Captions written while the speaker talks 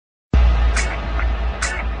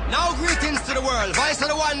Now greetings to the world. Vice of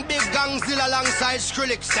the one big gangzilla alongside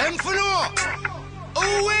Skrillex. Them for no.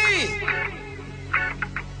 Ooh-wee.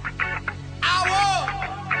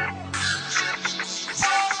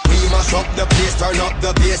 Mash up the place, turn up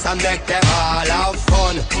the bass and make them all have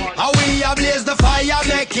fun. How we ablaze the fire,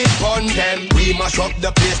 make it fun them. We mash up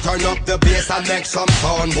the place, turn up the bass and make some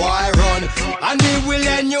sound, boy run. And we will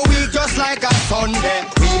end your week just like a Sunday.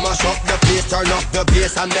 We mash up the place, turn up the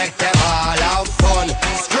bass and make them all have fun.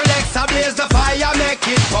 Skrillex ablaze the fire, make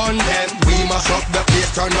it fun them. We mash up the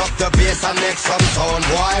place, turn up the bass and make some sound,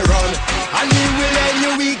 boy run. And we will end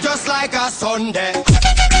your week just like a Sunday.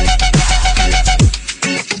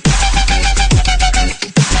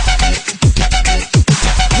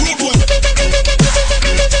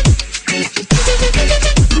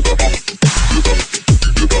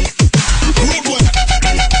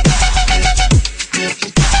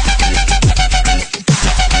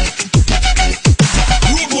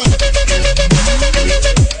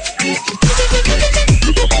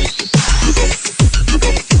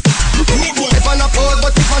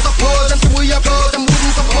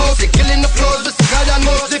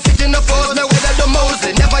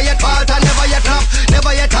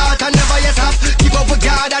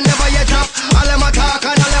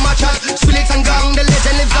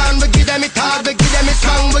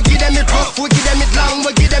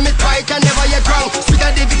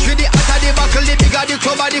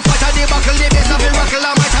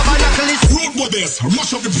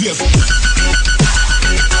 Rush up the place.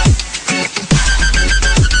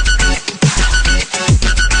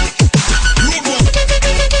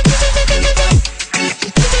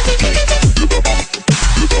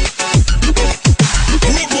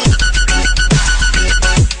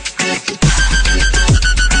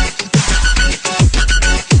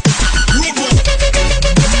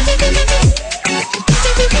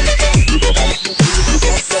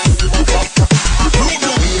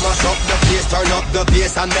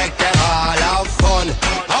 And make them all have fun.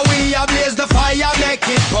 How we ablaze the fire, make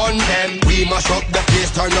it fun them. We mash up the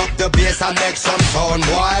place, turn up the bass and make some sound,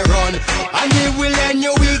 boy run. And we will end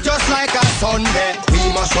your week just like a Sunday. We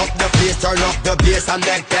mash up the place, turn up the bass and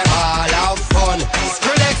make them all have fun.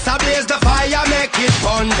 Skrillex ablaze the fire, make it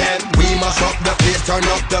fun them. We mash up the place, turn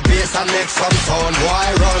up the bass and make some sound, boy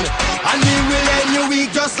run. And we will end your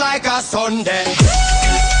week just like a Sunday.